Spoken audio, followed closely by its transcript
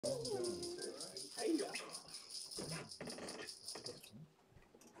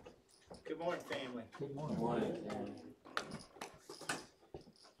morning, family. Good morning. Good morning.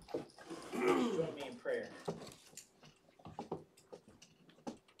 Join me in prayer.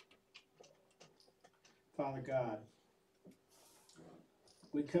 Father God,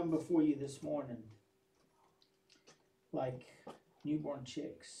 we come before you this morning like newborn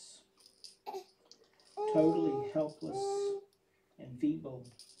chicks, totally helpless and feeble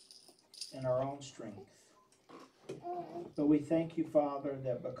in our own strength. But we thank you, Father,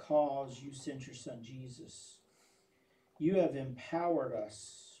 that because you sent your Son Jesus, you have empowered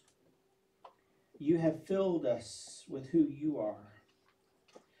us. You have filled us with who you are.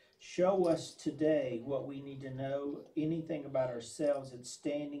 Show us today what we need to know, anything about ourselves that's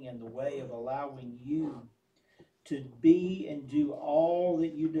standing in the way of allowing you to be and do all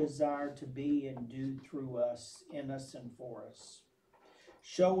that you desire to be and do through us, in us, and for us.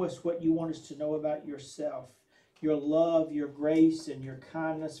 Show us what you want us to know about yourself, your love, your grace, and your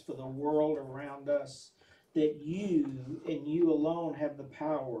kindness for the world around us, that you and you alone have the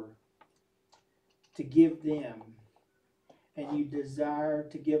power to give them, and you desire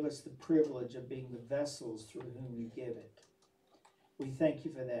to give us the privilege of being the vessels through whom you give it. We thank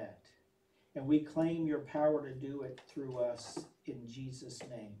you for that, and we claim your power to do it through us in Jesus'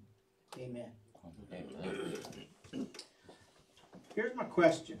 name. Amen. Amen. Here's my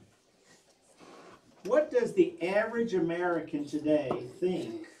question. What does the average American today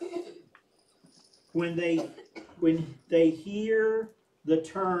think when they hear the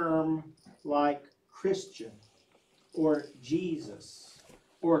term like Christian or Jesus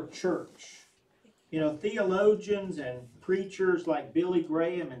or church? You know, theologians and preachers like Billy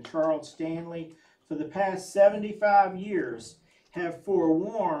Graham and Charles Stanley for the past 75 years have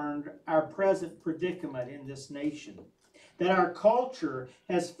forewarned our present predicament in this nation. That our culture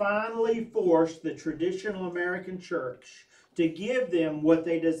has finally forced the traditional American church to give them what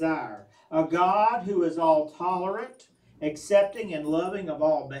they desire. A God who is all tolerant, accepting and loving of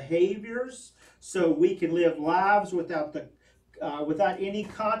all behaviors, so we can live lives without any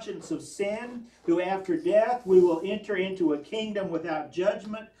conscience of sin, who after death we will enter into a kingdom without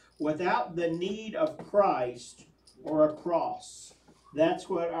judgment, without the need of Christ or a cross. That's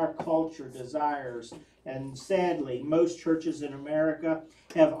what our culture desires. And sadly, most churches in America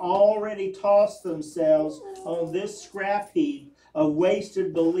have already tossed themselves on this scrap heap of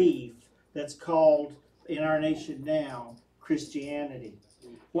wasted belief that's called, in our nation now, Christianity.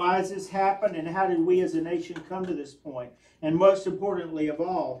 Why has this happened, and how did we as a nation come to this point? And most importantly of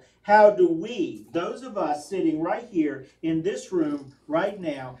all, how do we, those of us sitting right here in this room right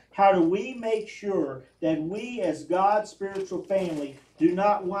now, how do we make sure that we as God's spiritual family do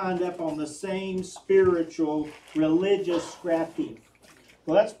not wind up on the same spiritual, religious scrap heap?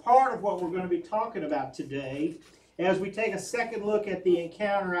 Well, that's part of what we're going to be talking about today as we take a second look at the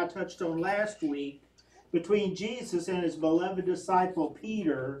encounter I touched on last week between Jesus and his beloved disciple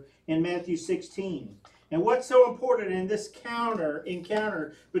Peter in Matthew 16. And what's so important in this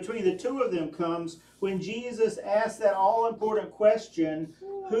encounter between the two of them comes when Jesus asks that all-important question,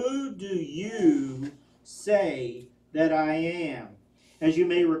 who do you say that I am? As you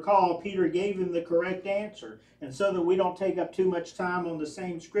may recall, Peter gave him the correct answer. And so that we don't take up too much time on the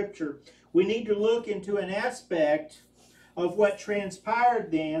same scripture, we need to look into an aspect of what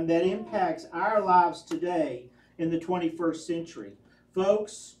transpired then that impacts our lives today in the 21st century.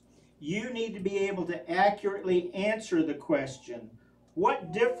 Folks, you need to be able to accurately answer the question,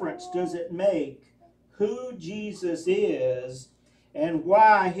 what difference does it make who Jesus is and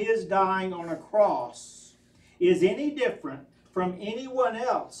why his dying on a cross is any different from anyone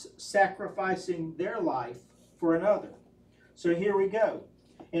else sacrificing their life for another? So here we go.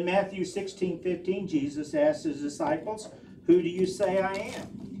 In Matthew 16:15, Jesus asked his disciples, who do you say I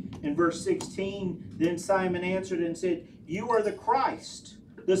am? In verse 16, then Simon answered and said, you are the Christ,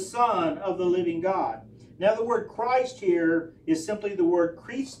 the Son of the living God. Now the word Christ here is simply the word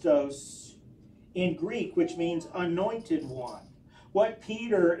Christos in Greek, which means anointed one. What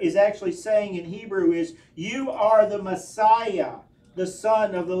Peter is actually saying in Hebrew is, you are the Messiah, the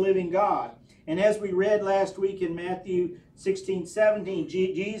Son of the living God. And as we read last week in Matthew 16:17,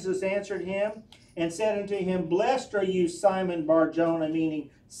 Jesus answered him and said unto him, blessed are you, Simon Bar-Jonah, meaning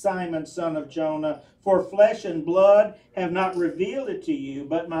Simon, son of Jonah, for flesh and blood have not revealed it to you,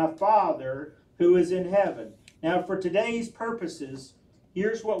 but my Father who is in heaven. Now for today's purposes,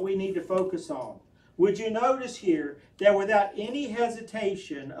 here's what we need to focus on. Would you notice here that without any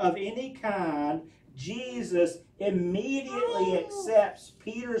hesitation of any kind, Jesus immediately accepts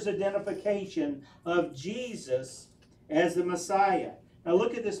Peter's identification of Jesus as the Messiah. Now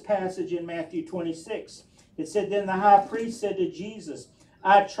look at this passage in Matthew 26. It said, then the high priest said to Jesus,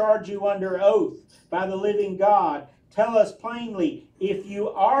 I charge you under oath by the living God, tell us plainly if you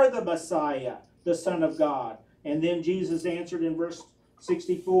are the Messiah, the Son of God. And then Jesus answered in verse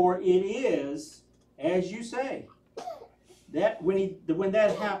 64, it is as you say. That when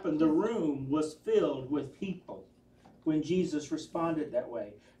that happened, the room was filled with people when Jesus responded that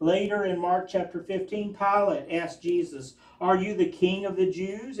way. Later in Mark chapter 15, Pilate asked Jesus, are you the king of the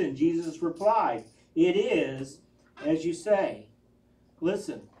Jews? And Jesus replied, it is as you say.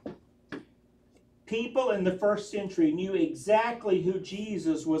 Listen, people in the first century knew exactly who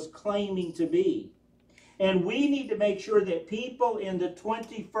Jesus was claiming to be. And we need to make sure that people in the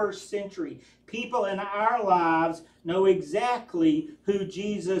 21st century, people in our lives, know exactly who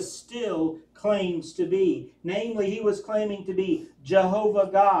Jesus still claims to be. Namely, he was claiming to be Jehovah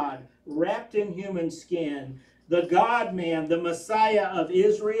God, wrapped in human skin, the God-man, the Messiah of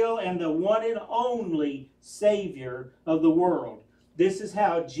Israel, and the one and only Savior of the world. This is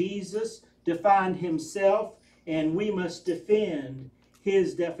how Jesus defined himself, and we must defend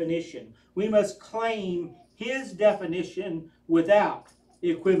his definition. We must claim his definition without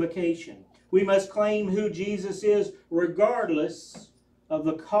equivocation. We must claim who Jesus is regardless of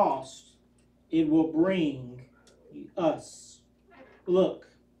the cost it will bring us. Look,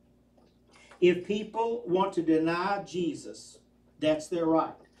 if people want to deny Jesus, that's their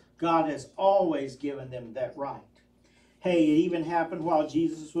right. God has always given them that right. Hey, it even happened while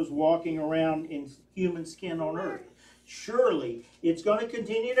Jesus was walking around in human skin on earth. Surely it's going to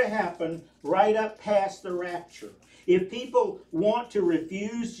continue to happen right up past the rapture. If people want to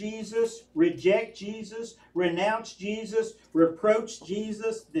refuse Jesus, reject Jesus, renounce Jesus, reproach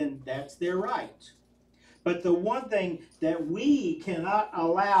Jesus, then that's their right. But the one thing that we cannot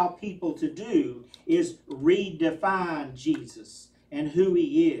allow people to do is redefine Jesus and who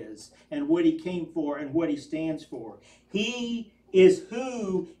he is and what he came for and what he stands for. He is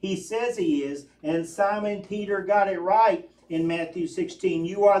who he says he is, and Simon Peter got it right in Matthew 16.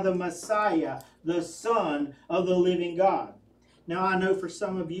 You are the Messiah, the Son of the living God. Now I know for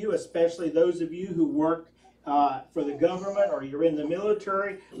some of you, especially those of you who work for the government or you're in the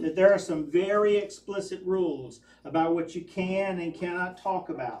military, that there are some very explicit rules about what you can and cannot talk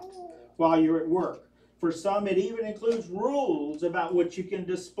about while you're at work. For some, it even includes rules about what you can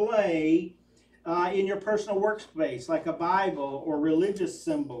display in your personal workspace, like a Bible or religious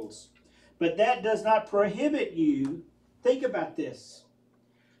symbols. But that does not prohibit you. Think about this.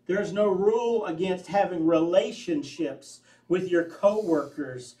 There's no rule against having relationships with your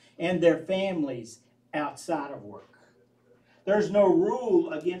coworkers and their families outside of work. There's no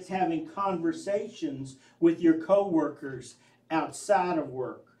rule against having conversations with your coworkers outside of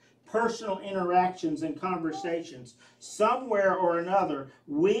work. Personal interactions and conversations, somewhere or another,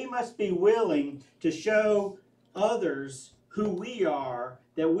 we must be willing to show others who we are,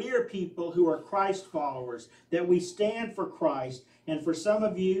 that we are people who are Christ followers, that we stand for Christ. And for some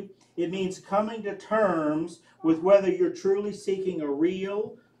of you, it means coming to terms with whether you're truly seeking a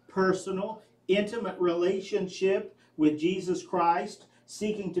real, personal, intimate relationship with Jesus Christ,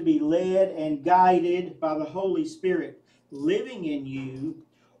 seeking to be led and guided by the Holy Spirit living in you,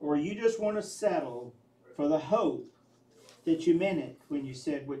 or you just want to settle for the hope that you meant it when you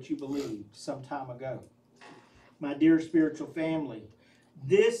said what you believed some time ago. My dear spiritual family,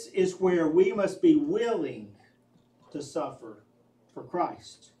 this is where we must be willing to suffer for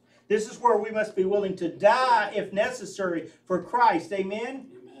Christ. This is where we must be willing to die, if necessary, for Christ. Amen?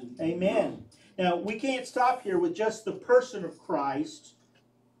 Amen. Amen. Now, we can't stop here with just the person of Christ.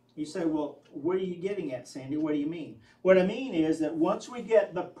 You say, well, what are you getting at, Sandy? What do you mean? What I mean is that once we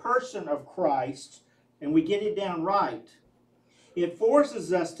get the person of Christ and we get it down right, it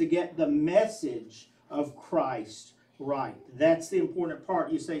forces us to get the message of Christ right. That's the important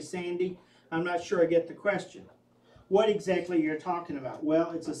part. You say, Sandy, I'm not sure I get the question. What exactly you're talking about?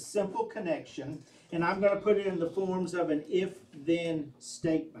 Well, it's a simple connection, and I'm going to put it in the forms of an if-then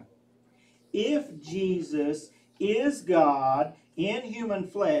statement. If Jesus is God in human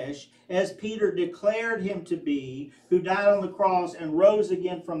flesh, as Peter declared him to be, who died on the cross and rose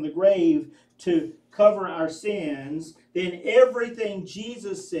again from the grave to cover our sins, then everything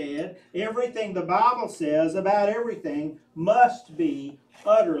Jesus said, everything the Bible says about everything must be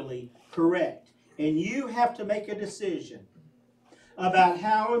utterly correct. And you have to make a decision about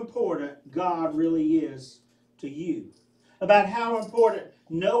how important God really is to you, about how important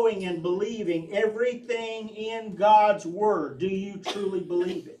knowing and believing everything in God's Word. Do you truly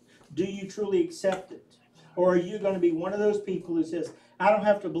believe it? Do you truly accept it? Or are you going to be one of those people who says, I don't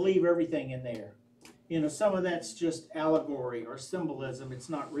have to believe everything in there. You know, some of that's just allegory or symbolism. It's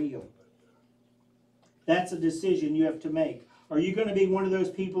not real. That's a decision you have to make. Are you going to be one of those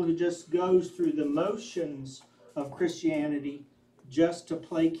people who just goes through the motions of Christianity just to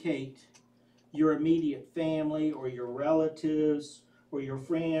placate your immediate family or your relatives or your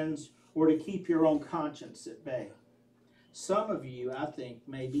friends, or to keep your own conscience at bay? Some of you, I think,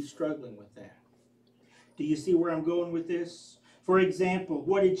 may be struggling with that. Do you see where I'm going with this? For example,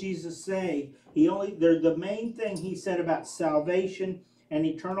 what did Jesus say? The main thing he said about salvation and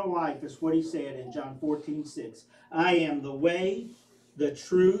eternal life is what he said in John 14:6. I am the way, the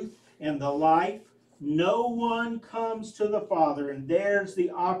truth, and the life. No one comes to the Father, and there's the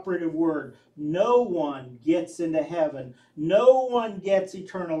operative word. No one gets into heaven. No one gets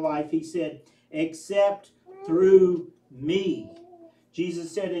eternal life, he said, except through me. Jesus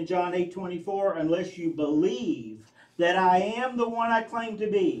said in John 8:24, unless you believe that I am the one I claim to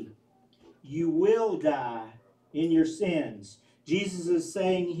be, you will die in your sins. Jesus is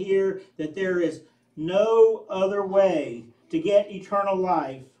saying here that there is no other way to get eternal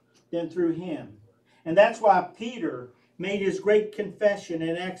life than through him. And that's why Peter made his great confession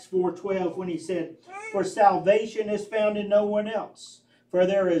in Acts 4:12 when he said, for salvation is found in no one else, for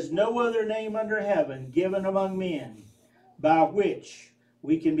there is no other name under heaven given among men by which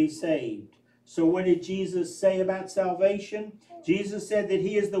we can be saved. So what did Jesus say about salvation? Jesus said that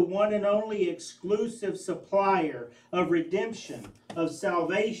he is the one and only exclusive supplier of redemption, of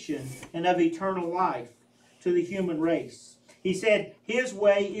salvation, and of eternal life to the human race. He said his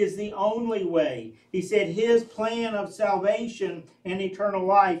way is the only way. He said his plan of salvation and eternal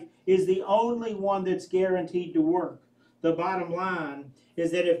life is the only one that's guaranteed to work. The bottom line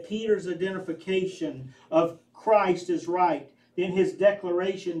is that if Peter's identification of Christ is right, then his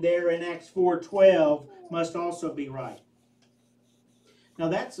declaration there in Acts 4:12 must also be right. Now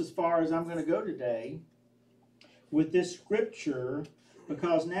that's as far as I'm going to go today with this scripture,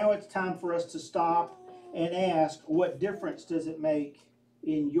 because now it's time for us to stop and ask, what difference does it make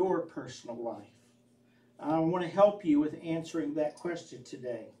in your personal life? I want to help you with answering that question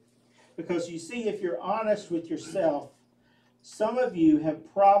today. Because you see, if you're honest with yourself, some of you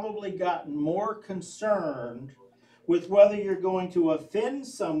have probably gotten more concerned with whether you're going to offend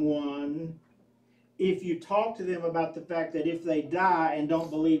someone if you talk to them about the fact that if they die and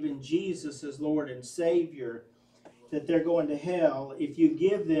don't believe in Jesus as Lord and Savior, that they're going to hell, if you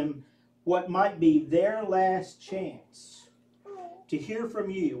give them what might be their last chance to hear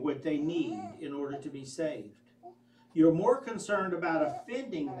from you what they need in order to be saved. You're more concerned about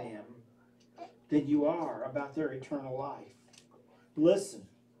offending them than you are about their eternal life. Listen,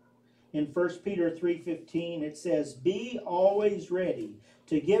 in 1 Peter 3:15 it says, be always ready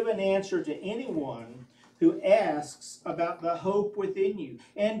to give an answer to anyone who asks about the hope within you.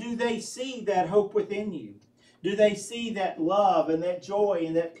 And do they see that hope within you? Do they see that love and that joy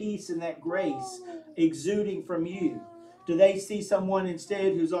and that peace and that grace exuding from you? Do they see someone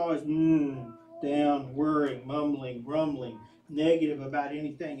instead who's always down, worrying, mumbling, grumbling, negative about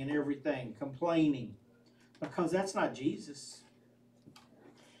anything and everything, complaining? Because that's not Jesus.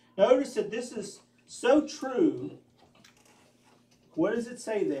 Notice that this is so true. What does it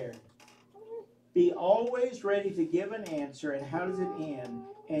say there? Be always ready to give an answer. And how does it end?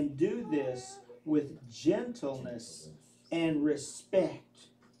 And do this with gentleness and respect.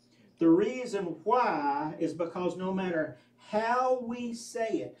 The reason why is because no matter how we say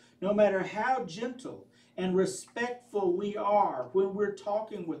it, no matter how gentle and respectful we are when we're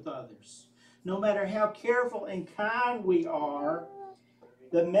talking with others, no matter how careful and kind we are,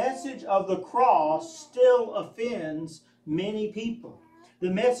 the message of the cross still offends many people.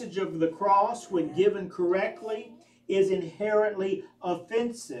 The message of the cross, when given correctly, is inherently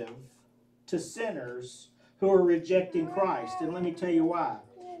offensive to sinners who are rejecting Christ. And let me tell you why.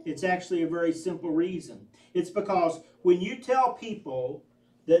 It's actually a very simple reason. It's because when you tell people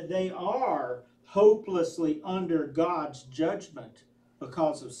that they are hopelessly under God's judgment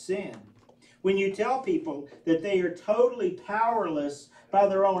because of sin, when you tell people that they are totally powerless by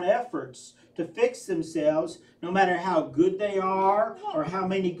their own efforts to fix themselves, no matter how good they are, or how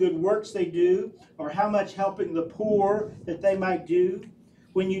many good works they do, or how much helping the poor that they might do,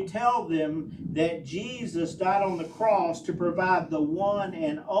 when you tell them that Jesus died on the cross to provide the one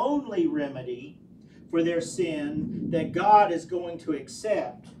and only remedy for their sin that God is going to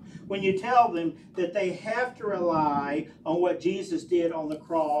accept, when you tell them that they have to rely on what Jesus did on the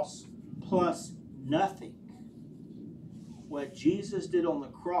cross plus nothing, what Jesus did on the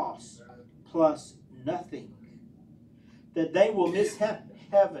cross plus nothing, that they will miss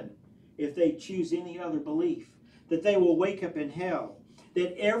heaven if they choose any other belief, that they will wake up in hell,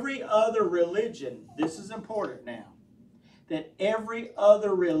 that every other religion, this is important now, that every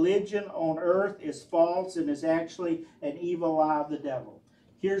other religion on earth is false and is actually an evil lie of the devil.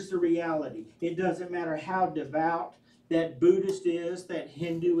 Here's the reality. It doesn't matter how devout that Buddhist is, that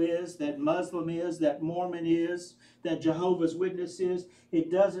Hindu is, that Muslim is, that Mormon is, that Jehovah's Witness is. It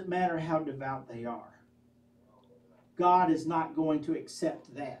doesn't matter how devout they are. God is not going to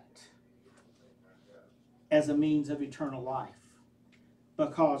accept that as a means of eternal life,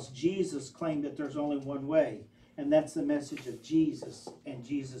 because Jesus claimed that there's only one way, and that's the message of Jesus and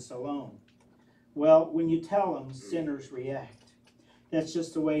Jesus alone. Well, when you tell them, sinners react. That's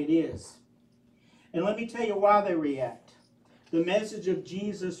just the way it is. And let me tell you why they react. The message of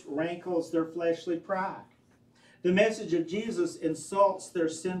Jesus rankles their fleshly pride. The message of Jesus insults their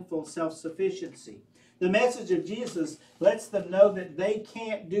sinful self-sufficiency. The message of Jesus lets them know that they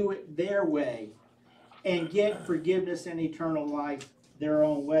can't do it their way and get forgiveness and eternal life their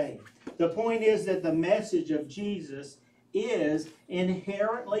own way. The point is that the message of Jesus is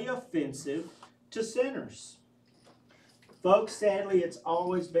inherently offensive to sinners. Folks, sadly, it's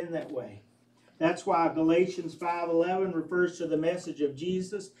always been that way. That's why Galatians 5:11 refers to the message of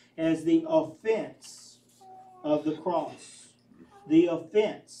Jesus as the offense of the cross. The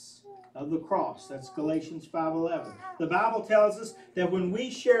offense of the cross. That's Galatians 5:11. The Bible tells us that when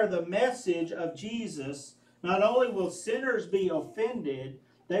we share the message of Jesus, not only will sinners be offended,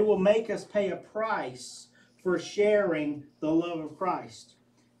 they will make us pay a price for sharing the love of Christ.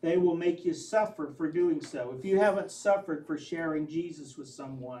 They will make you suffer for doing so. If you haven't suffered for sharing Jesus with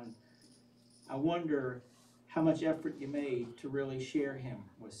someone, I wonder how much effort you made to really share him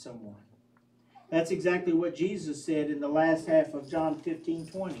with someone. That's exactly what Jesus said in the last half of John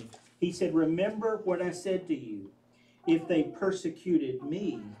 15:20. He said, "Remember what I said to you. If they persecuted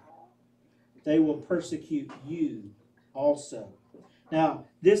me, they will persecute you also." Now,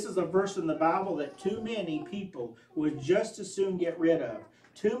 this is a verse in the Bible that too many people would just as soon get rid of.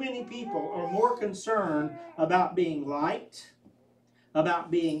 Too many people are more concerned about being liked, about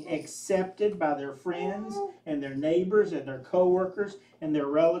being accepted by their friends and their neighbors and their co-workers and their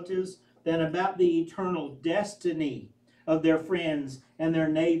relatives than about the eternal destiny of their friends and their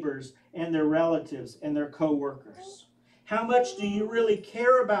neighbors and their relatives and their co-workers. How much do you really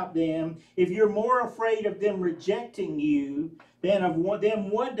care about them if you're more afraid of them rejecting you than of them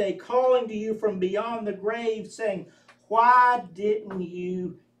one day calling to you from beyond the grave saying, "Why didn't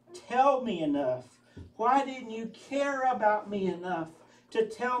you tell me enough? Why didn't you care about me enough to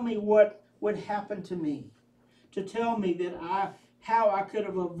tell me what would happen to me? To tell me that how I could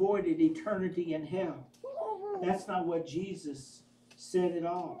have avoided eternity in hell?" That's not what Jesus said at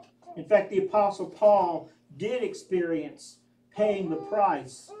all. In fact, the Apostle Paul did experience paying the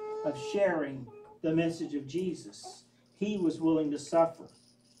price of sharing the message of Jesus. He was willing to suffer.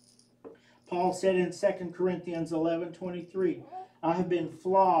 Paul said in 2 Corinthians 11:23, "I have been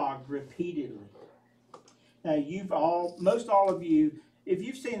flogged repeatedly." Now, most all of you, if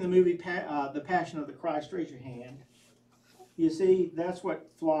you've seen the movie The Passion of the Christ, raise your hand. You see, that's what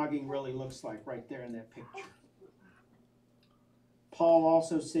flogging really looks like right there in that picture. Paul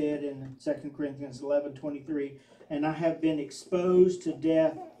also said in 2 Corinthians 11:23, "And I have been exposed to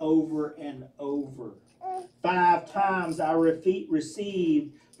death over and over. 5 times I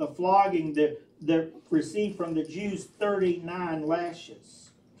received the flogging that received from the Jews 39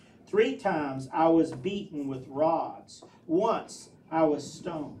 lashes. 3 times I was beaten with rods. Once I was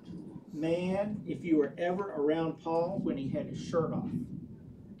stoned." Man, if you were ever around Paul when he had his shirt off,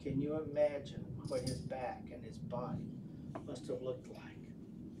 can you imagine what his back and his body must have looked like?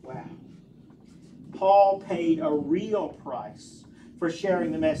 Wow. Paul paid a real price for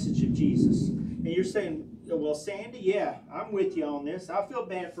sharing the message of Jesus. And you're saying, "Well, Sandy, yeah, I'm with you on this. I feel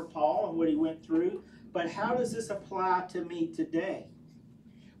bad for Paul and what he went through, but how does this apply to me today?"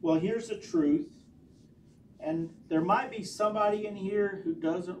 Well, here's the truth. And there might be somebody in here who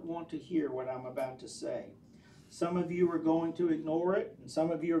doesn't want to hear what I'm about to say. Some of you are going to ignore it, and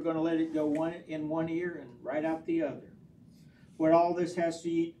some of you are going to let it go in one ear and right out the other. What all this has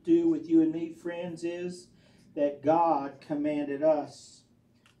to do with you and me, friends, is that God commanded us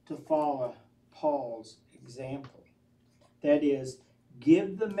to follow Paul's example. That is,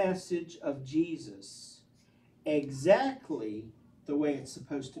 give the message of Jesus exactly the way it's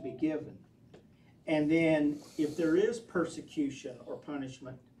supposed to be given. And then, if there is persecution or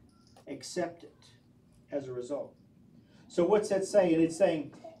punishment, accept it as a result. So what's that saying? It's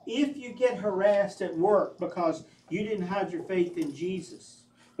saying, if you get harassed at work because you didn't hide your faith in Jesus,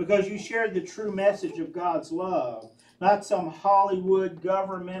 because you shared the true message of God's love, not some Hollywood,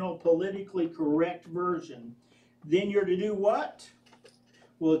 governmental, politically correct version, then you're to do what?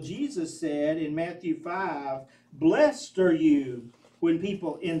 Well, Jesus said in Matthew 5, Blessed are you when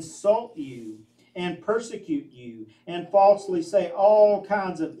people insult you and persecute you and falsely say all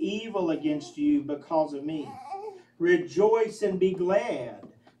kinds of evil against you because of me. Rejoice and be glad,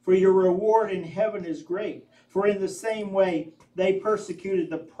 for your reward in heaven is great. For in the same way they persecuted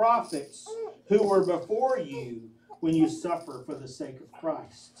the prophets who were before you when you suffer for the sake of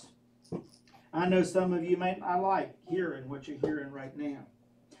Christ. I know some of you may not like hearing what you're hearing right now.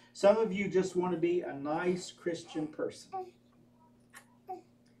 Some of you just want to be a nice Christian person.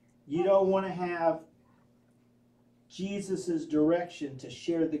 You don't want to have Jesus' direction to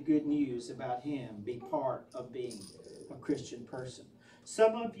share the good news about him, be part of being a Christian person.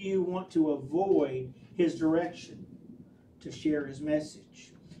 Some of you want to avoid his direction to share his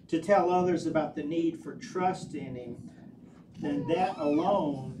message, to tell others about the need for trust in him, and that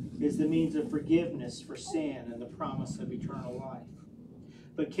alone is the means of forgiveness for sin and the promise of eternal life.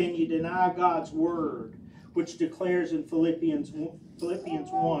 But can you deny God's word, which declares in Philippians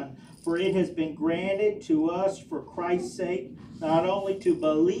 1, for it has been granted to us for Christ's sake, not only to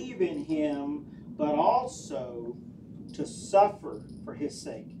believe in him, but also to suffer for his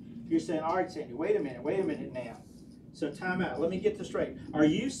sake. You're saying, all right, Sandy, wait a minute now. So time out. Let me get this straight. Are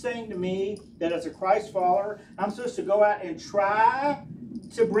you saying to me that as a Christ follower, I'm supposed to go out and try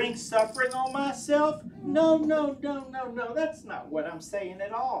to bring suffering on myself? No. That's not what I'm saying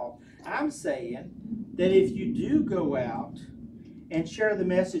at all. I'm saying that if you do go out and share the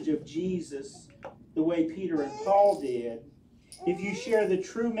message of Jesus the way Peter and Paul did, if you share the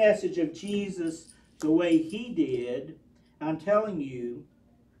true message of Jesus the way he did, I'm telling you,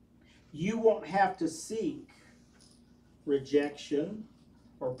 you won't have to seek rejection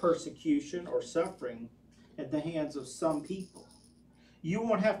or persecution or suffering at the hands of some people. You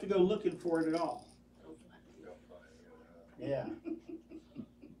won't have to go looking for it at all. Yeah.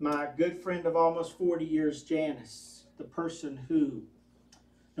 My good friend of almost 40 years, Janice, the person who,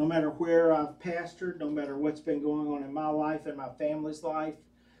 no matter where I've pastored, no matter what's been going on in my life and my family's life,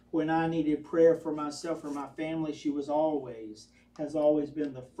 when I needed prayer for myself or my family, she has always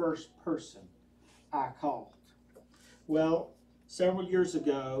been the first person I called. Well, several years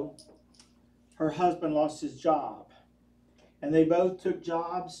ago, her husband lost his job. And they both took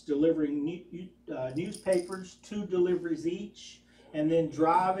jobs delivering newspapers, 2 deliveries each, and then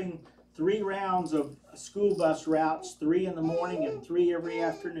driving 3 rounds of school bus routes, 3 in the morning and 3 every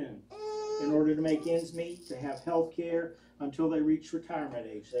afternoon, in order to make ends meet, to have health care until they reach retirement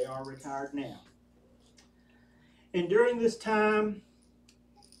age. They are retired now. And during this time,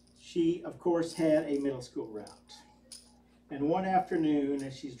 she, of course, had a middle school route. And one afternoon,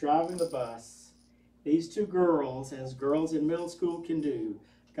 as she's driving the bus, these 2 girls, as girls in middle school can do,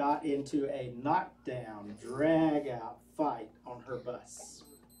 got into a knockdown, drag-out fight on her bus.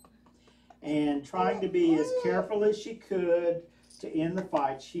 And trying to be as careful as she could to end the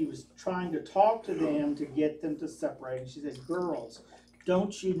fight, she was trying to talk to them to get them to separate. And she said, girls,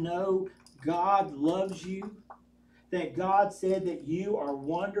 don't you know God loves you? That God said that you are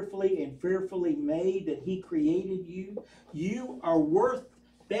wonderfully and fearfully made, that he created you. You are worth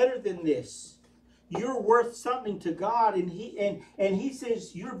better than this. You're worth something to God, and he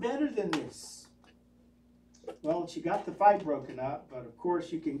says you're better than this. Well, she got the fight broken up, but of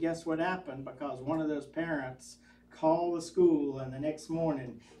course you can guess what happened, because one of those parents called the school, and the next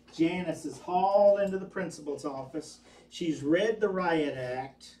morning Janice is hauled into the principal's office. She's read the riot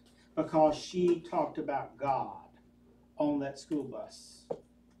act because she talked about God on that school bus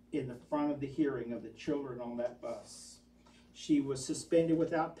in the front of the hearing of the children on that bus. She was suspended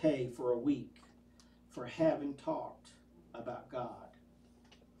without pay for a week for having talked about God,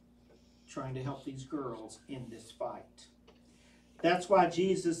 trying to help these girls in this fight. That's why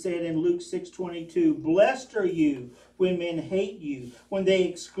Jesus said in Luke 6:22, blessed are you when men hate you, when they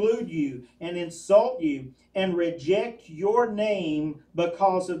exclude you and insult you and reject your name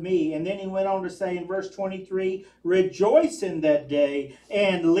because of me. And then he went on to say in verse 23, rejoice in that day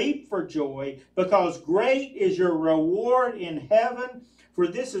and leap for joy, because great is your reward in heaven. For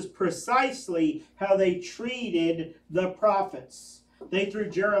this is precisely how they treated the prophets. They threw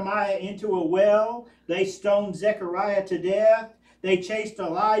Jeremiah into a well. They stoned Zechariah to death. They chased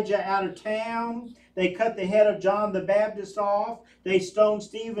Elijah out of town. They cut the head of John the Baptist off. They stoned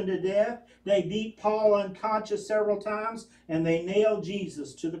Stephen to death. They beat Paul unconscious several times. And they nailed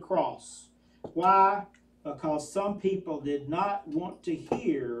Jesus to the cross. Why? Because some people did not want to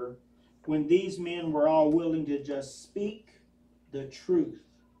hear when these men were all willing to just speak the truth.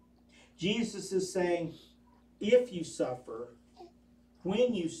 Jesus is saying, if you suffer,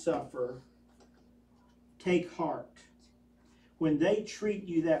 when you suffer, take heart. When they treat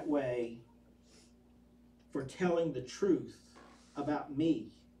you that way, for telling the truth about me,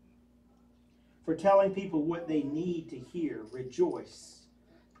 for telling people what they need to hear. Rejoice,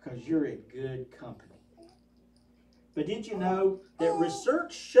 because you're in good company. But did you know that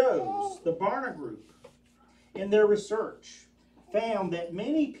research shows, the Barna Group, in their research, found that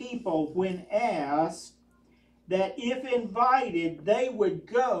many people, when asked, that if invited, they would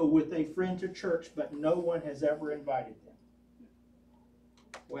go with a friend to church, but no one has ever invited them.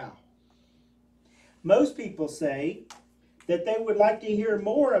 Wow. Most people say that they would like to hear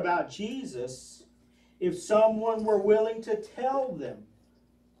more about Jesus if someone were willing to tell them.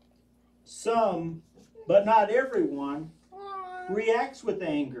 Some, but not everyone, reacts with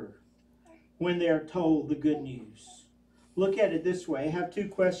anger when they're told the good news. Look at it this way. I have two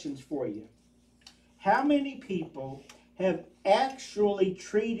questions for you. How many people have actually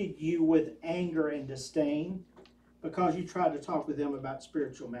treated you with anger and disdain because you tried to talk with them about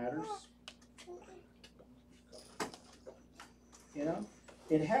spiritual matters? You know,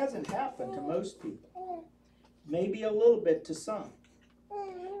 it hasn't happened to most people. Maybe a little bit to some.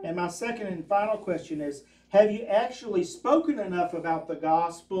 And my second and final question is, have you actually spoken enough about the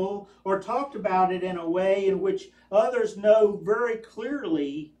gospel or talked about it in a way in which others know very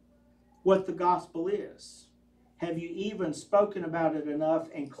clearly what the gospel is? Have you even spoken about it enough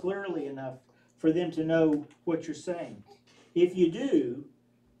and clearly enough for them to know what you're saying? If you do,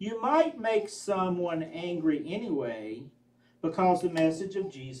 you might make someone angry anyway because the message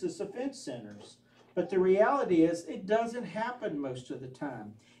of Jesus offends sinners. But the reality is, it doesn't happen most of the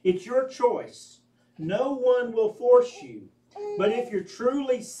time. It's your choice. No one will force you. But if you're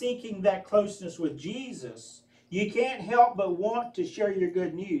truly seeking that closeness with Jesus, you can't help but want to share your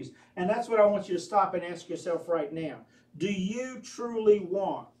good news. And that's what I want you to stop and ask yourself right now. Do you truly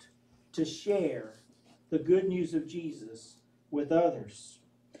want to share the good news of Jesus with others?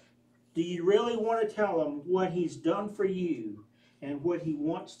 Do you really want to tell them what he's done for you and what he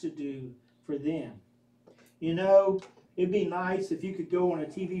wants to do for them? You know, it'd be nice if you could go on a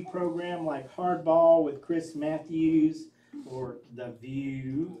TV program like Hardball with Chris Matthews or The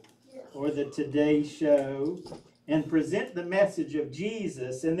View or the Today Show and present the message of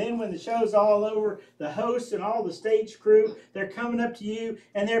Jesus. And then when the show's all over, the host and all the stage crew, they're coming up to you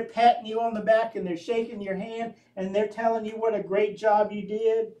and they're patting you on the back and they're shaking your hand and they're telling you what a great job you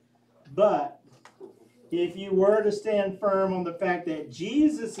did. But if you were to stand firm on the fact that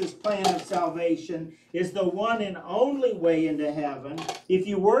Jesus' plan of salvation is the one and only way into heaven, if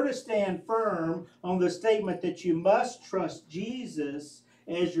you were to stand firm on the statement that you must trust Jesus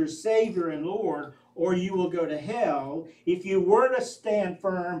as your Savior and Lord, or you will go to hell, if you were to stand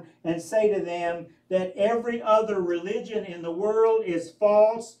firm and say to them that every other religion in the world is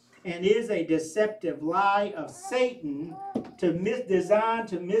false and is a deceptive lie of Satan designed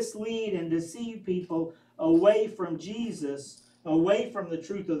to mislead and deceive people away from Jesus, away from the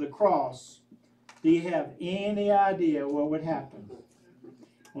truth of the cross, do you have any idea what would happen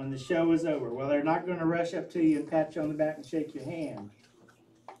when the show is over? Well, they're not going to rush up to you and pat you on the back and shake your hand.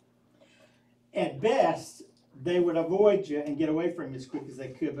 At best, they would avoid you and get away from you as quick as they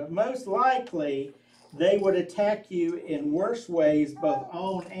could, but most likely they would attack you in worse ways, both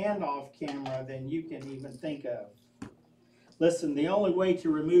on and off camera, than you can even think of. Listen, the only way to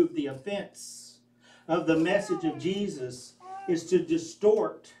remove the offense of the message of Jesus is to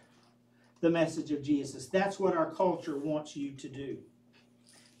distort the message of Jesus. That's what our culture wants you to do.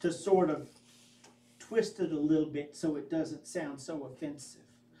 To sort of twist it a little bit so it doesn't sound so offensive,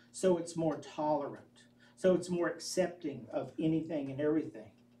 so it's more tolerant, so it's more accepting of anything and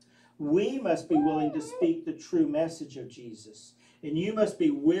everything. We must be willing to speak the true message of Jesus. And you must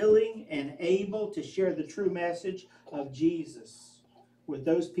be willing and able to share the true message of Jesus with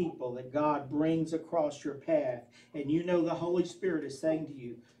those people that God brings across your path. And you know the Holy Spirit is saying to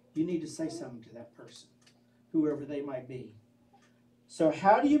you, you need to say something to that person, whoever they might be. So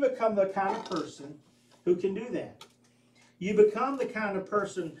how do you become the kind of person who can do that? You become the kind of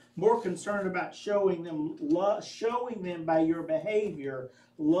person more concerned about showing them by your behavior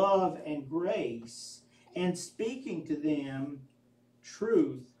love and grace, and speaking to them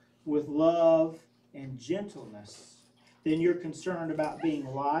truth with love and gentleness. Then you're concerned about being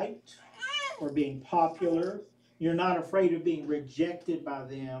liked or being popular. You're not afraid of being rejected by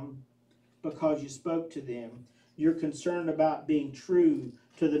them because you spoke to them. You're concerned about being true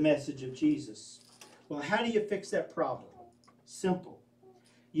to the message of Jesus. Well, how do you fix that problem? Simple.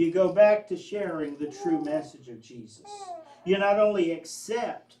 You go back to sharing the true message of Jesus. You not only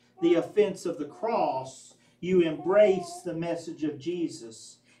accept the offense of the cross, you embrace the message of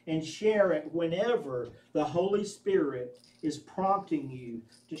Jesus and share it whenever the Holy Spirit is prompting you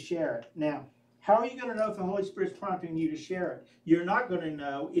to share it. Now, How are you going to know if the Holy Spirit's prompting you to share it? You're not going to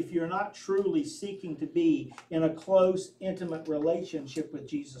know if you're not truly seeking to be in a close, intimate relationship with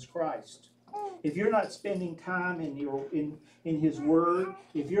Jesus Christ. If you're not spending time in His Word,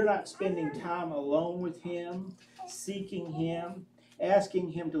 if you're not spending time alone with Him, seeking Him, asking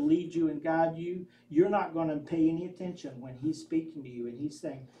Him to lead you and guide you, you're not going to pay any attention when He's speaking to you and He's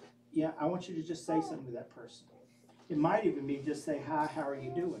saying, yeah, I want you to just say something to that person. It might even be just say, hi, how are you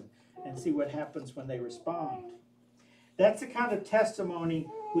doing? And see what happens when they respond. That's the kind of testimony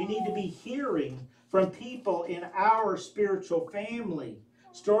we need to be hearing from people in our spiritual family.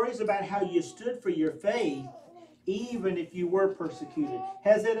 Stories about how you stood for your faith, even if you were persecuted.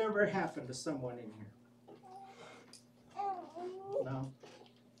 Has it ever happened to someone in here? No?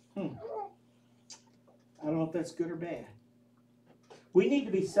 I don't know if that's good or bad. We need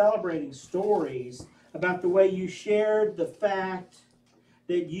to be celebrating stories about the way you shared the fact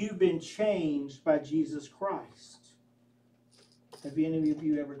that you've been changed by Jesus Christ. Have any of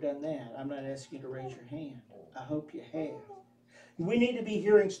you ever done that? I'm not asking you to raise your hand. I hope you have. We need to be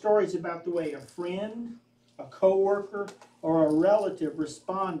hearing stories about the way a friend, a coworker, or a relative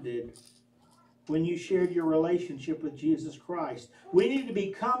responded when you shared your relationship with Jesus Christ. We need to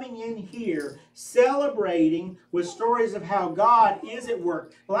be coming in here celebrating with stories of how God is at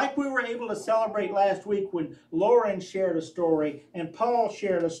work. Like we were able to celebrate last week when Lauren shared a story and Paul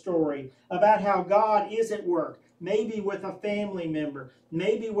shared a story about how God is at work. Maybe with a family member,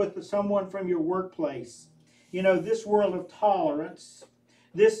 maybe with someone from your workplace. You know, this world of tolerance,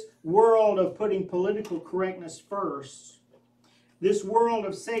 this world of putting political correctness first, this world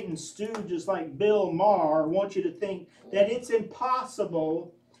of Satan's stooges like Bill Maher want you to think that it's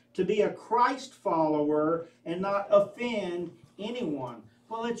impossible to be a Christ follower and not offend anyone.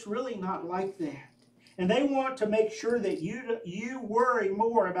 Well, it's really not like that. And they want to make sure that you worry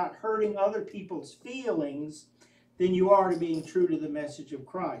more about hurting other people's feelings than you are to being true to the message of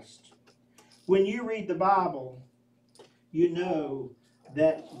Christ. When you read the Bible, you know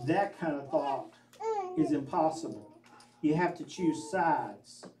that that kind of thought is impossible. You have to choose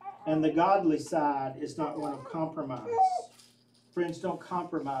sides. And the godly side is not one of compromise. Friends, don't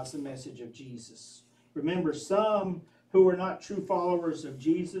compromise the message of Jesus. Remember, some who are not true followers of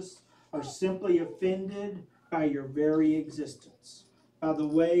Jesus are simply offended by your very existence, by the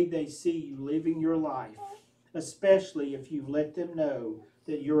way they see you living your life, especially if you let them know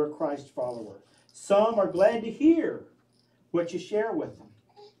that you're a Christ follower. Some are glad to hear what you share with them,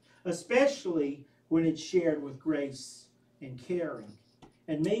 especially when it's shared with grace and caring.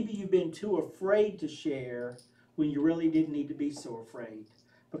 And maybe you've been too afraid to share when you really didn't need to be so afraid.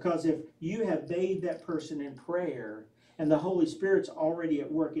 Because if you have bathed that person in prayer and the Holy Spirit's already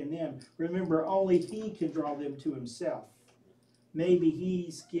at work in them, remember, only He can draw them to Himself. Maybe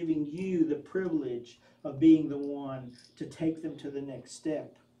He's giving you the privilege of being the one to take them to the next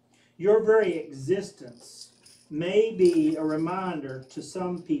step. Your very existence may be a reminder to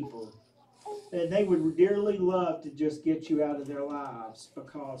some people that they would dearly love to just get you out of their lives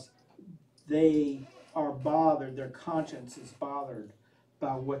because they are bothered, their conscience is bothered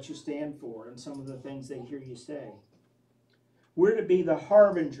by what you stand for and some of the things they hear you say. We're to be the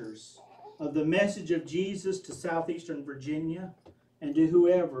harbingers of the message of Jesus to southeastern Virginia and to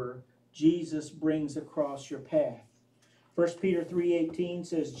whoever Jesus brings across your path. 1 Peter 3:18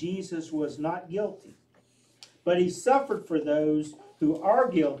 says Jesus was not guilty, but He suffered for those who are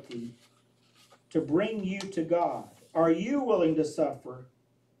guilty to bring you to God. Are you willing to suffer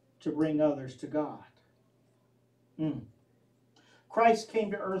to bring others to God? Christ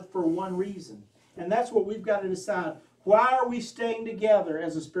came to earth for one reason, and that's what we've got to decide. Why are we staying together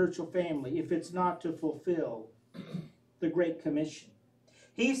as a spiritual family if it's not to fulfill the Great Commission?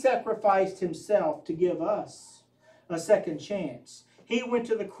 He sacrificed Himself to give us a second chance. He went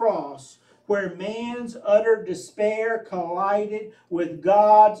to the cross where man's utter despair collided with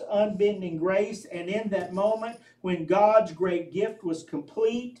God's unbending grace. And in that moment, when God's great gift was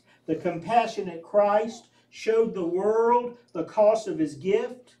complete, the compassionate Christ showed the world the cost of His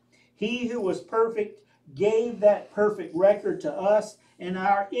gift. He who was perfect gave that perfect record to us, and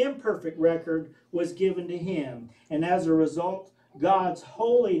our imperfect record was given to Him. And as a result, God's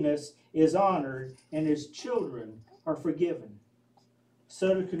holiness is honored, and His children are forgiven.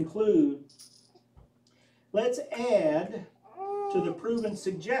 So to conclude, let's add to the proven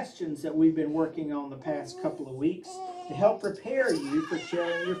suggestions that we've been working on the past couple of weeks to help prepare you for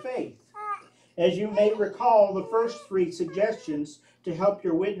sharing your faith. As you may recall, the first three suggestions to help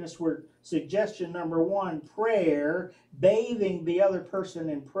your witness were suggestion number 1, prayer, bathing the other person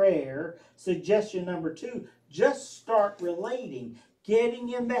in prayer. Suggestion number 2, just start relating. getting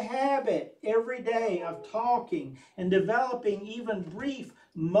in the habit every day of talking and developing even brief,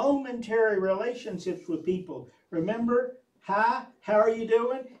 momentary relationships with people. Remember, hi, how are you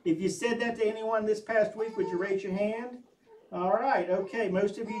doing? If you said that to anyone this past week, would you raise your hand? All right, okay,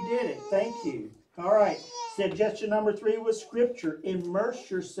 most of you did it. Thank you. All right, suggestion number 3 was Scripture. Immerse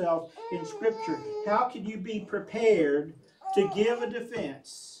yourself in Scripture. How can you be prepared to give a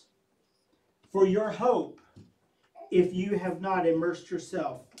defense for your hope if you have not immersed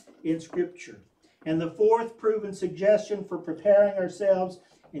yourself in Scripture? And the 4th proven suggestion for preparing ourselves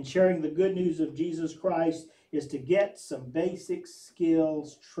and sharing the good news of Jesus Christ is to get some basic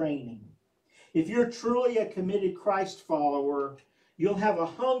skills training. If you're truly a committed Christ follower, you'll have a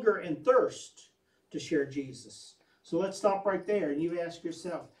hunger and thirst to share Jesus. So let's stop right there and you ask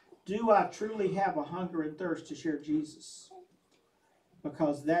yourself, do I truly have a hunger and thirst to share Jesus?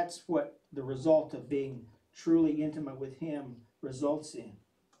 Because that's what the result of being truly intimate with Him results in.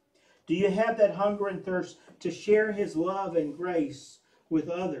 Do you have that hunger and thirst to share His love and grace with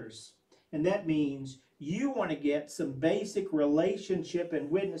others? And that means you want to get some basic relationship and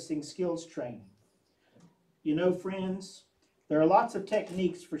witnessing skills training. You know, friends, there are lots of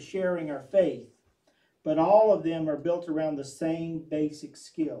techniques for sharing our faith, but all of them are built around the same basic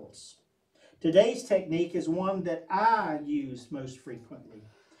skills. Today's technique is one that I use most frequently,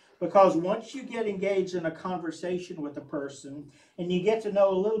 because once you get engaged in a conversation with a person and you get to know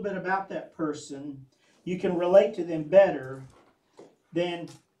a little bit about that person, you can relate to them better than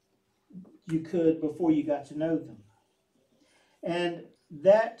you could before you got to know them. And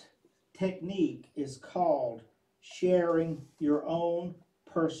that technique is called sharing your own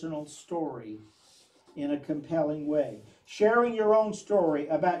personal story in a compelling way. Sharing your own story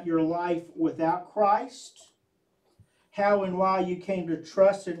about your life without Christ, how and why you came to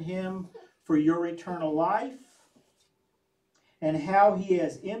trust in Him for your eternal life, and how He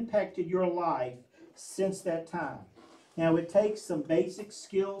has impacted your life since that time. Now, it takes some basic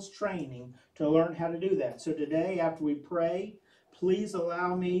skills training to learn how to do that. So today, after we pray, please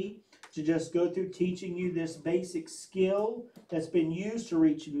allow me to just go through teaching you this basic skill that's been used to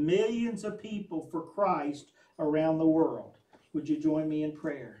reach millions of people for Christ around the world. Would you join me in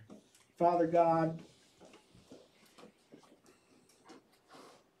prayer? Father God,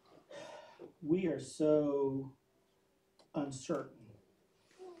 we are so uncertain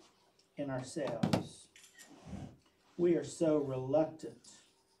in ourselves. We are so reluctant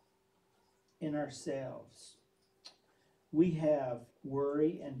in ourselves. We have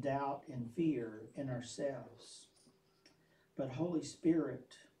worry and doubt and fear in ourselves. But Holy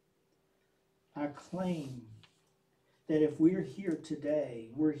Spirit, I claim that if we're here today,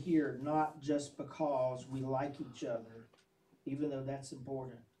 we're here not just because we like each other, even though that's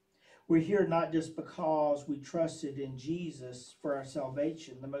important. We're here not just because we trusted in Jesus for our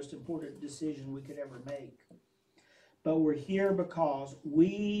salvation, the most important decision we could ever make. But we're here because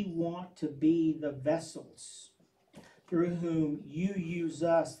we want to be the vessels through whom you use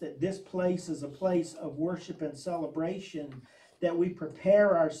us, that this place is a place of worship and celebration, that we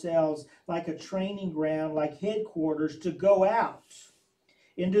prepare ourselves like a training ground, like headquarters, to go out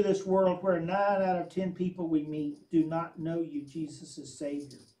into this world where 9 out of 10 people we meet do not know you, Jesus, as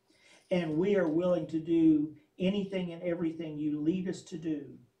Savior. And we are willing to do anything and everything you lead us to do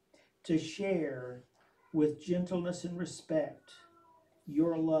to share with gentleness and respect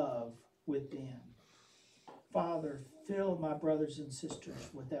your love with them. Father, fill my brothers and sisters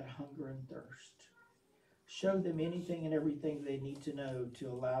with that hunger and thirst. Show them anything and everything they need to know to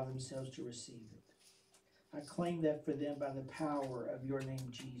allow themselves to receive it. I claim that for them by the power of your name,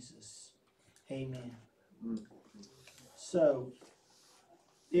 Jesus. Amen. So,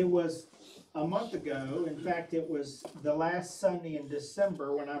 it was a month ago, in fact, it was the last Sunday in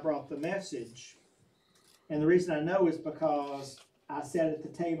December when I brought the message. And the reason I know is because I sat at the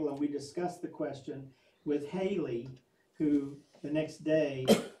table and we discussed the question with Haley, who the next day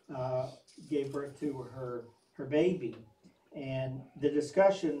gave birth to her baby. And the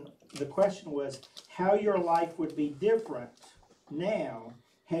question was how your life would be different now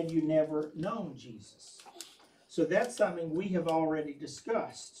had you never known Jesus. So that's something we have already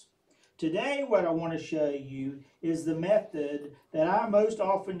discussed. Today, what I want to show you is the method that I most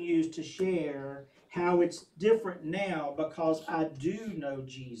often use to share how it's different now because I do know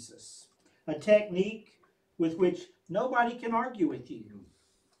Jesus. A technique with which nobody can argue with you.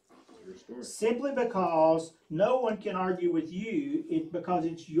 Simply because no one can argue with you because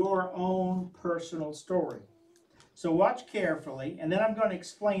it's your own personal story. So watch carefully, and then I'm going to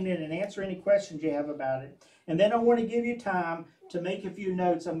explain it and answer any questions you have about it. And then I want to give you time to make a few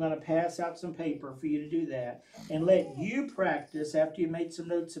notes. I'm going to pass out some paper for you to do that, and let you practice after you made some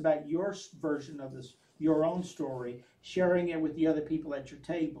notes about your version of this, your own story, sharing it with the other people at your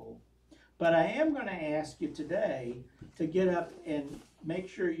table. But I am going to ask you today to get up and make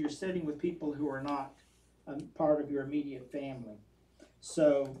sure you're sitting with people who are not part of your immediate family.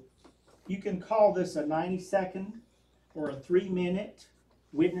 So you can call this a 90-second or a 3-minute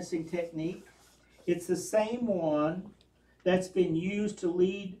witnessing technique. It's the same one that's been used to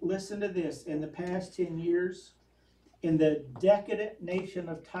lead, listen to this, in the past 10 years. In the decadent nation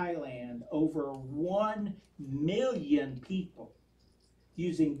of Thailand, over 1 million people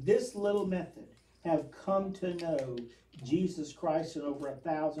using this little method have come to know Jesus Christ, and over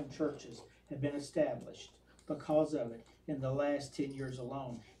 1,000 churches have been established because of it in the last 10 years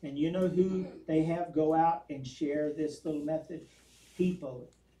alone. And you know who they have go out and share this little method? People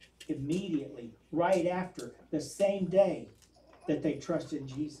immediately, right after, the same day that they trust in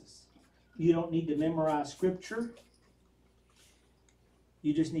Jesus. You don't need to memorize scripture.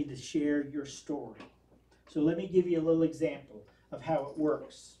 You just need to share your story. So let me give you a little example of how it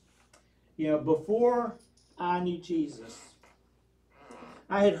works. You know, before I knew Jesus,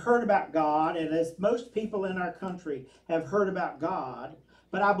 I had heard about God, and as most people in our country have heard about God,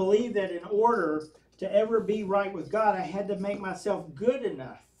 but I believe that in order to ever be right with God, I had to make myself good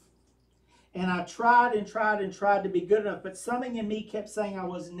enough. And I tried and tried and tried to be good enough, but something in me kept saying I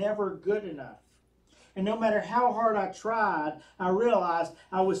was never good enough. And no matter how hard I tried, I realized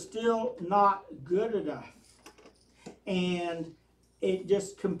I was still not good enough. And it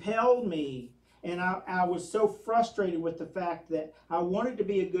just compelled me. And I was so frustrated with the fact that I wanted to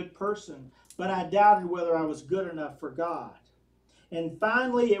be a good person, but I doubted whether I was good enough for God. And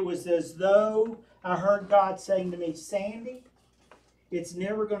finally, it was as though I heard God saying to me, Sandy, it's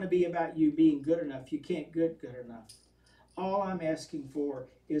never going to be about you being good enough. You can't get good enough. All I'm asking for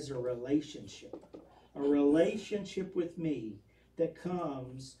is a relationship with me that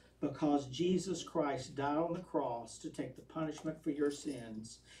comes because Jesus Christ died on the cross to take the punishment for your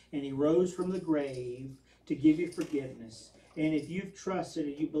sins, and he rose from the grave to give you forgiveness. And if you've trusted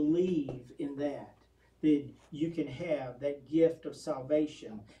and you believe in that, then you can have that gift of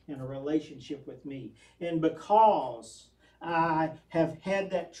salvation and a relationship with me. And because I have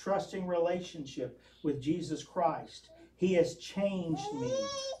had that trusting relationship with Jesus Christ, he has changed me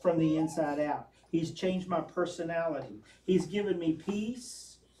from the inside out. He's changed my personality. He's given me peace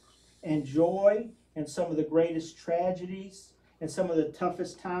and joy in some of the greatest tragedies and some of the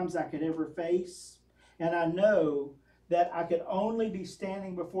toughest times I could ever face. And I know that I could only be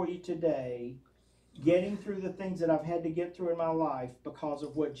standing before you today, getting through the things that I've had to get through in my life because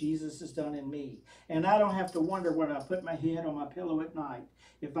of what Jesus has done in me. And I don't have to wonder when I put my head on my pillow at night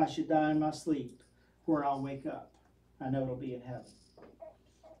if I should die in my sleep, where I'll wake up. I know it'll be in heaven.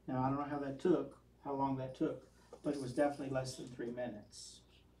 Now, I don't know how long that took, but it was definitely less than 3 minutes.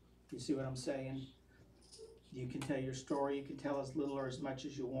 You see what I'm saying? You can tell your story. You can tell as little or as much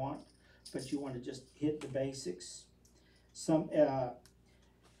as you want, but you want to just hit the basics. So,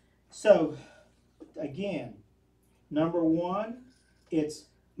 again, number one, it's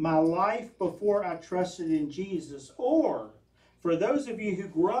my life before I trusted in Jesus. Or, for those of you who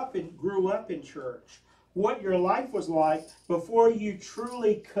grew up in church, what your life was like before you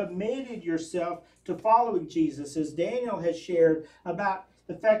truly committed yourself to following Jesus, as Daniel has shared about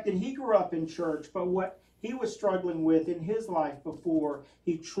the fact that he grew up in church, but what he was struggling with in his life before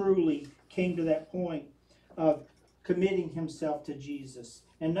he truly came to that point of committing himself to Jesus.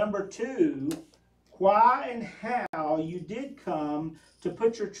 And number two, why and how you did come to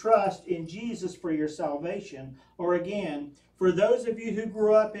put your trust in Jesus for your salvation. Or again, for those of you who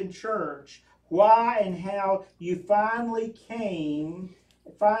grew up in church, why and how you finally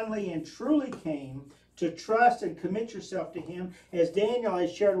and truly came to trust and commit yourself to him, as Daniel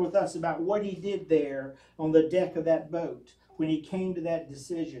has shared with us about what he did there on the deck of that boat when he came to that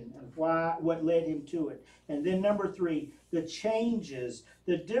decision and what led him to it. And then number three, the changes,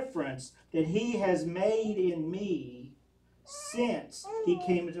 the difference that he has made in me since he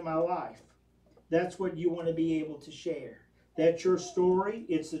came into my life. That's what you want to be able to share. That's your story.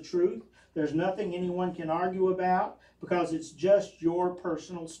 It's the truth. There's nothing anyone can argue about because it's just your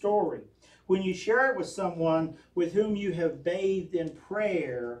personal story. When you share it with someone with whom you have bathed in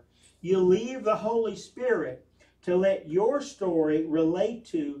prayer, you leave the Holy Spirit to let your story relate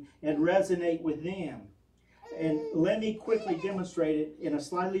to and resonate with them. And let me quickly demonstrate it in a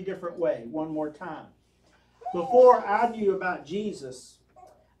slightly different way one more time. Before I knew about Jesus,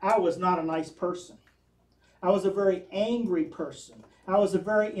 I was not a nice person. I was a very angry person. I was a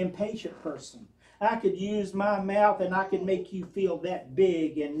very impatient person. I could use my mouth and I could make you feel that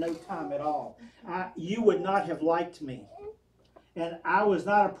big in no time at all. You would not have liked me. And I was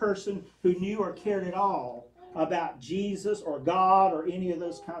not a person who knew or cared at all about Jesus or God or any of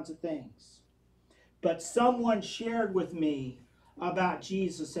those kinds of things. But someone shared with me about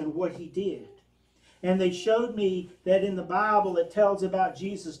Jesus and what he did. And they showed me that in the Bible it tells about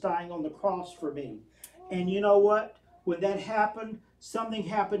Jesus dying on the cross for me. And you know what? When that happened, something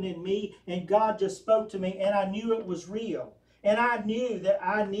happened in me and God just spoke to me and I knew it was real. And I knew that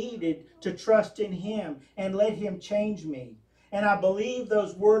I needed to trust in him and let him change me. And I believe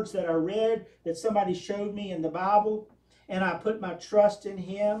those words that I read that somebody showed me in the Bible, and I put my trust in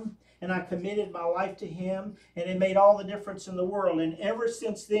him and I committed my life to him, and it made all the difference in the world. And ever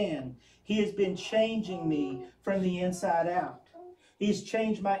since then, he has been changing me from the inside out. He's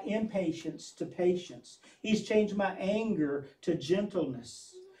changed my impatience to patience. He's changed my anger to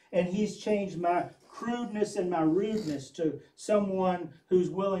gentleness. And he's changed my crudeness and my rudeness to someone who's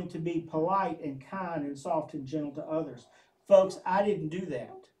willing to be polite and kind and soft and gentle to others. Folks, I didn't do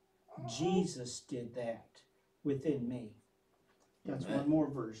that. Jesus did that within me. That's Amen. one more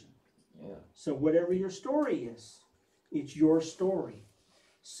version. Yeah. So whatever your story is, it's your story.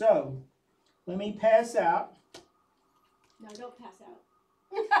 So let me pass out. No, don't pass out.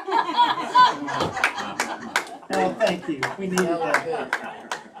 Oh, thank you. We needed that.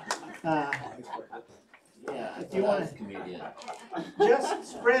 Yeah, I If you thought I want was to- a comedian.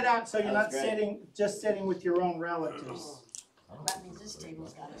 Just spread out so you're not That's great. sitting with your own relatives. That means this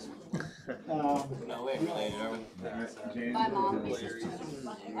table's got us. No, we're related, are we? My mom is.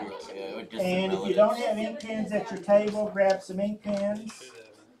 Yeah, we're just And if you don't have ink pens at your table, grab some ink pens.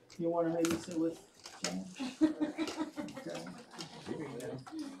 You want to maybe sit with James? Okay.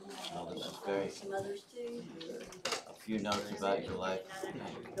 Oh, this is very, Some others too. a few notes about your life.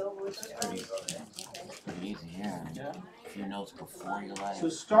 Go with it. Pretty easy here. A few notes before your life. So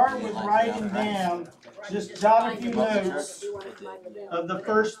start with writing down, just jot a few notes of the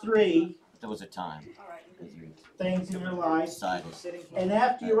first three There was a time. things in your life. Decided. And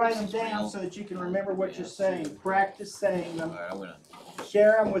after you write them down so that you can remember what you're saying, practice saying them. Alright, I'm gonna,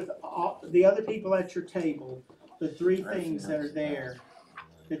 Share them with the other people at your table, the three things that are there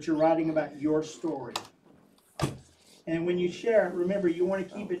that you're writing about your story. And when you share it, remember you want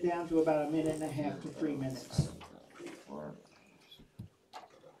to keep it down to about 1.5 to 3 minutes. for